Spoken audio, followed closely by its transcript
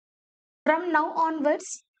From now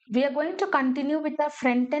onwards, we are going to continue with the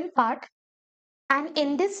front end part. And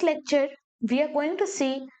in this lecture, we are going to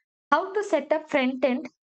see how to set up front end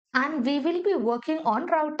and we will be working on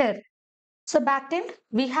router. So backend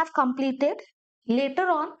we have completed. Later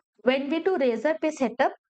on, when we do razor pay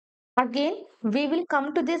setup, again we will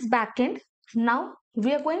come to this backend. Now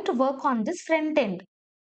we are going to work on this front end.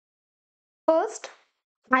 First,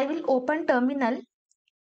 I will open terminal.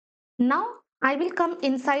 Now I will come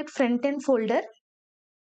inside front end folder.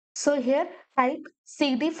 So here type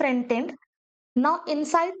cd front end. Now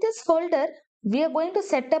inside this folder, we are going to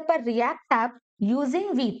set up a React tab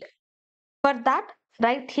using Vite. For that,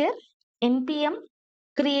 write here npm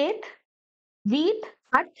create Vite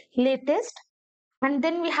at latest, and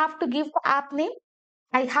then we have to give the app name.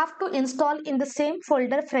 I have to install in the same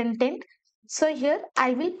folder front end. So here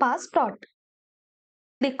I will pass dot.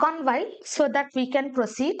 Click on while so that we can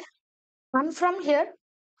proceed. And from here,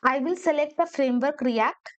 I will select the framework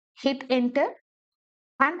React, hit enter,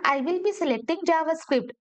 and I will be selecting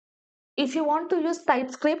JavaScript. If you want to use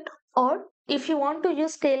TypeScript or if you want to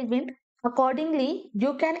use Tailwind, accordingly,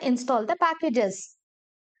 you can install the packages.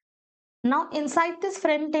 Now inside this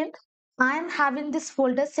front end, I am having this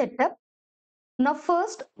folder set up. Now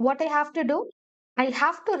first, what I have to do, I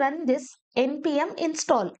have to run this npm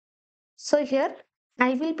install. So here,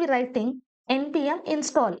 I will be writing npm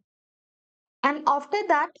install. And after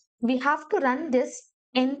that, we have to run this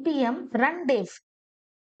npm run dev.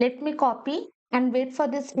 Let me copy and wait for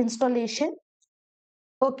this installation.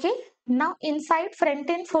 Okay, now inside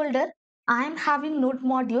front-end folder, I am having node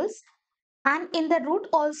modules, and in the root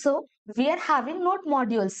also we are having node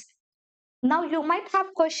modules. Now you might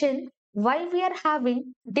have question why we are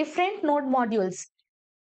having different node modules,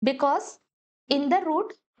 because in the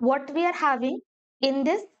root what we are having, in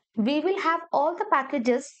this we will have all the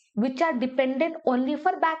packages which are dependent only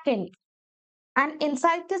for backend, and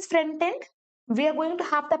inside this front end we are going to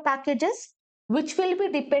have the packages which will be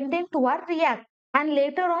dependent to our React. And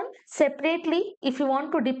later on, separately, if you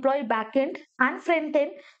want to deploy backend and front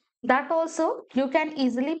end, that also you can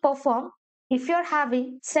easily perform if you're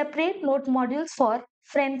having separate node modules for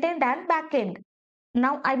front end and backend.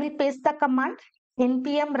 Now I will paste the command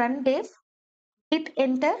npm run dev, hit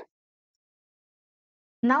enter.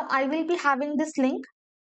 Now I will be having this link.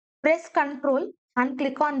 Press Ctrl and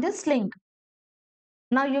click on this link.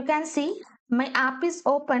 Now you can see my app is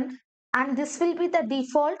open, and this will be the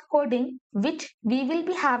default coding which we will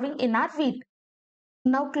be having in our Vite.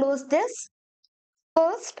 Now close this.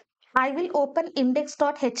 First, I will open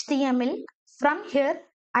index.html. From here,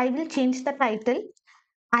 I will change the title.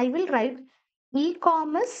 I will write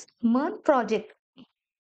e-commerce MERN project.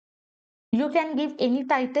 You can give any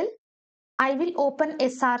title. I will open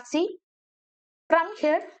src. From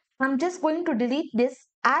here, I'm just going to delete this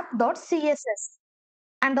app.css.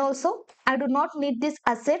 And also, I do not need these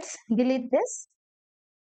assets. Delete this.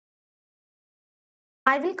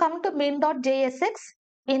 I will come to main.jsx.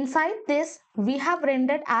 Inside this, we have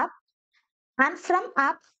rendered app, and from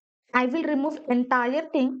app, I will remove entire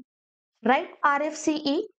thing. Write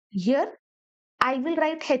RFCE here. I will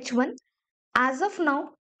write H1. As of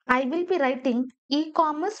now, I will be writing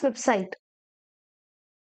e-commerce website.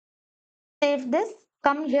 Save this.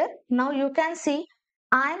 Come here. Now you can see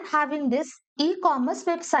I am having this e-commerce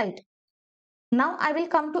website. Now I will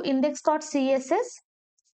come to index.css.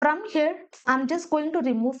 From here, I'm just going to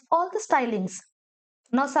remove all the stylings.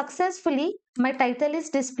 Now successfully, my title is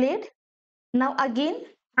displayed. Now again,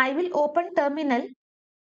 I will open terminal.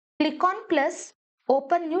 Click on plus,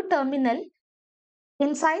 open new terminal.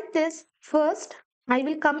 Inside this, first, I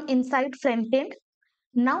will come inside front end.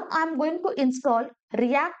 Now I'm going to install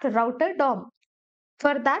React Router DOM.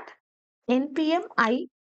 For that, npm I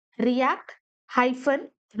react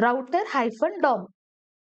router DOM.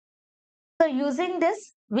 So using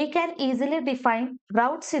this, we can easily define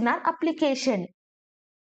routes in our application.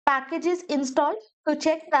 Package is installed. To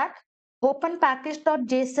check that, open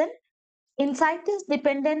package.json. Inside these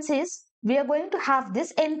dependencies, we are going to have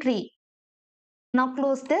this entry. Now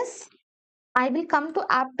close this. I will come to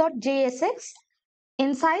app.jsx.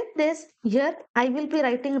 Inside this, here I will be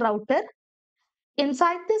writing router.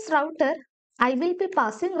 Inside this router, I will be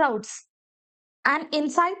passing routes. And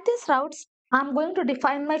inside these routes, I'm going to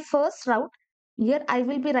define my first route. Here I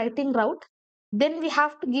will be writing route. Then we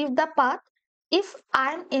have to give the path. If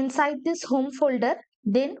I am inside this home folder,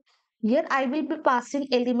 then here I will be passing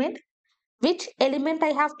element. Which element I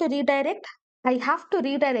have to redirect? I have to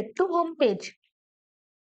redirect to home page.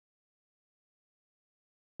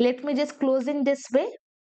 Let me just close in this way.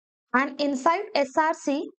 And inside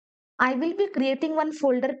src, I will be creating one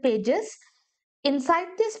folder pages. Inside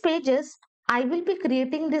these pages, I will be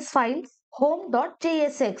creating this file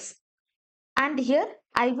home.jsx, and here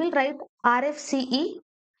I will write RFCE.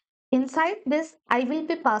 Inside this, I will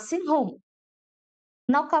be passing home.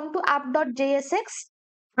 Now come to app.jsx,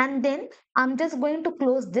 and then I'm just going to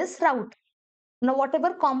close this route. Now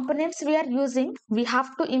whatever components we are using, we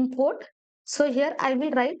have to import. So here I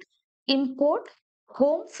will write import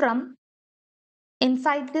home from.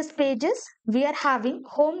 Inside these pages, we are having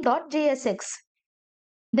home.jsx.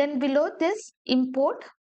 Then below this, import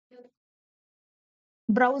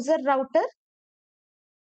browser router,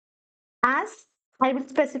 as I will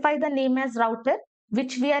specify the name as router,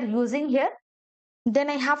 which we are using here. Then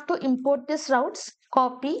I have to import this routes,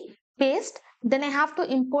 copy, paste. Then I have to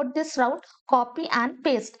import this route, copy and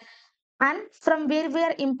paste. And from where we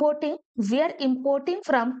are importing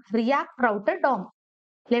from React router DOM.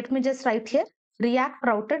 Let me just write here, React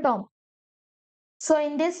router DOM. So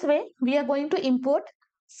in this way, we are going to import.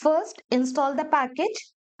 First, install the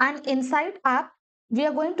package, and inside app, we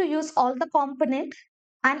are going to use all the component,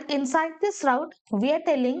 and inside this route, we are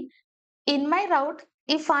telling in my route,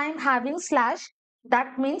 if I am having slash,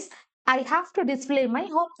 that means I have to display my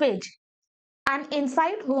home page. And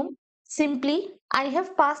inside home, simply I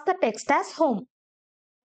have passed the text as home.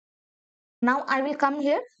 Now I will come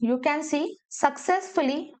here. You can see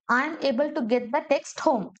successfully I am able to get the text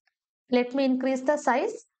home. Let me increase the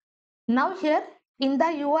size. Now here in the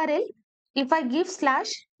URL, if I give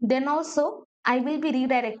slash, then also I will be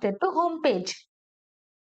redirected to home page.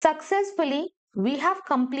 Successfully, we have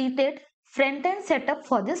completed front-end setup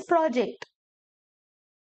for this project.